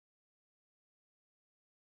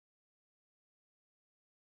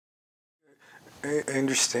I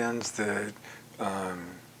understand that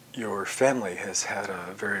your family has had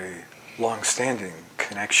a very long-standing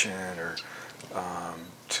connection or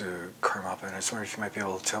to Karmapa, and I was wondering if you might be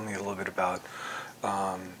able to tell me a little bit about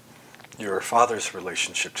your father's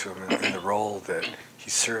relationship to him and the role that he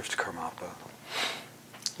served Karmapa.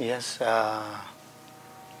 Yes,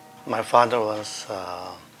 my father was,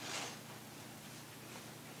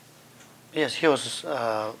 yes, he was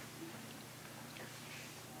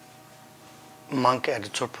monk at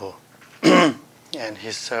Tsurphu, and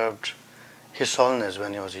he served His Holiness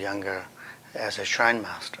when he was younger as a shrine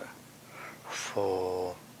master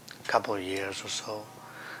for a couple of years or so,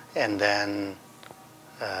 and then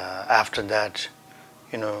after that,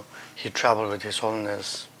 he traveled with His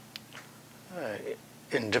Holiness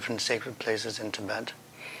in different sacred places in Tibet,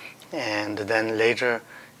 and then later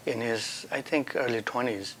in his, I think, early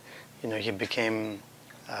 20s, he became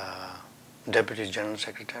Deputy General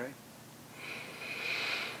Secretary.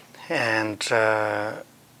 And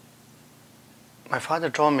my father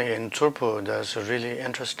told me in Tsurphu there's a really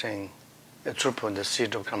interesting, Tsurphu, the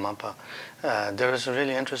seat of Karmapa, there is a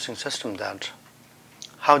really interesting system that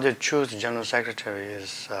how they choose the General Secretary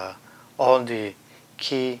is all the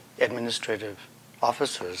key administrative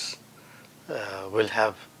officers will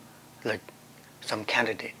have like some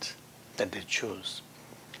candidates that they choose.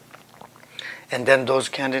 And then those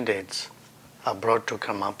candidates are brought to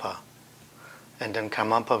Karmapa, and then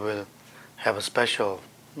Karmapa will have a special,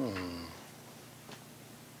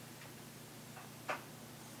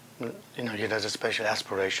 he does a special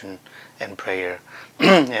aspiration and prayer,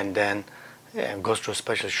 and then goes to a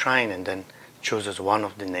special shrine and then chooses one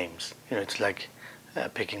of the names. It's like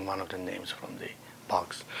picking one of the names from the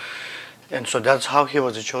box. And so that's how he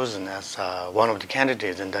was chosen as one of the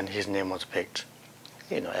candidates, and then his name was picked,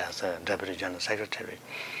 as a Deputy General Secretary.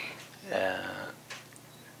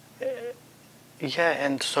 Yeah,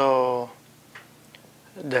 and so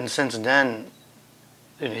then since then,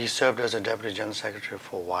 he served as a Deputy General Secretary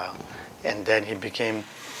for a while, and then he became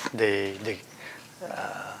the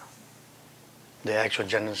actual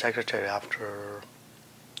General Secretary after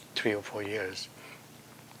 3 or 4 years.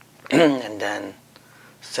 And then,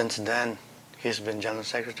 since then, he's been General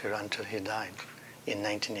Secretary until he died in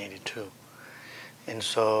 1982. And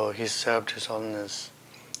so he served His Holiness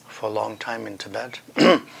for a long time in Tibet.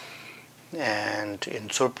 And in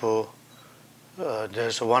Tsurphu,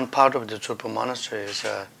 there's one part of the Tsurphu Monastery is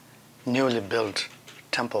a newly built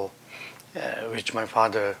temple, which my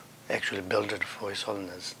father actually built it for His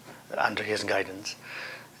Holiness under his guidance.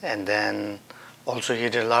 And then also he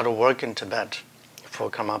did a lot of work in Tibet for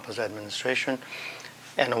Karmapa's administration.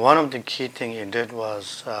 And one of the key things he did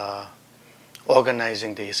was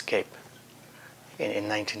organizing the escape in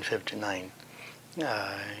 1959.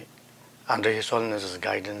 Under His Holiness's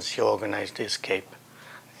guidance, he organized the escape.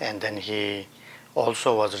 And then he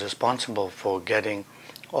also was responsible for getting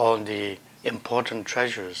all the important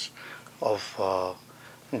treasures of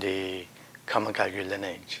the Kagyu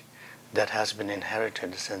lineage that has been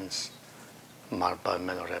inherited since Marpa,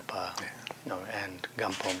 Milorepa, and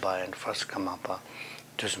Gampompa and first Karmapa,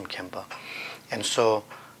 Tusum Khenpa. And so,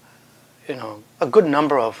 a good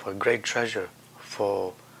number of great treasure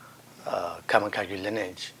for Kagyu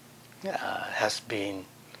lineage has been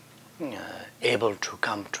able to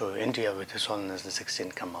come to India with His Holiness the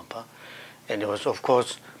 16th Karmapa. And it was, of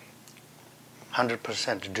course,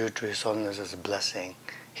 100% due to His Holiness's blessing,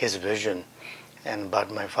 his vision. But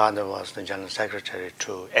my father was the General Secretary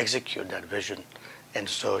to execute that vision. And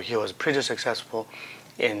so he was pretty successful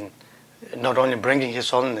in not only bringing His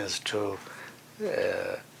Holiness to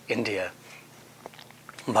India,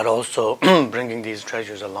 but also bringing these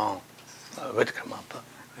treasures along with Karmapa.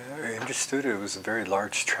 I understood it was a very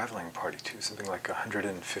large traveling party too, something like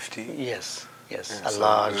 150? Yes, a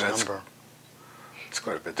large number. It's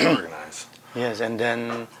quite a bit to organize. Yes, and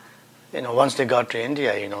then, once they got to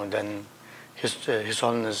India, then His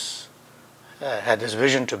Holiness had this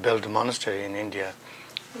vision to build a monastery in India,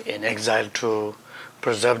 in exile, to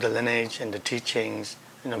preserve the lineage and the teachings,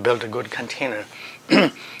 build a good container.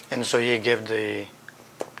 And so he gave the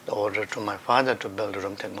order to my father to build a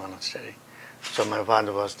Rumtek Monastery. So my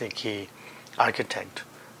father was the key architect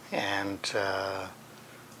and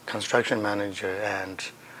construction manager and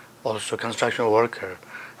also construction worker,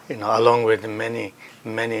 along with many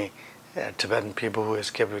Tibetan people who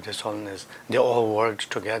escaped with His Holiness. They all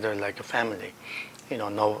worked together like a family,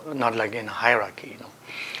 not like in a hierarchy.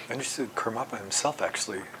 I understood Karmapa himself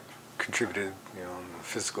actually contributed,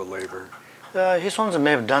 physical labor. His Holiness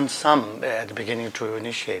may have done some at the beginning to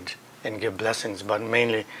initiate and give blessings, but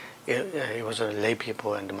mainly it was a lay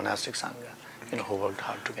people and the monastic sangha, who worked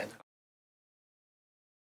hard together.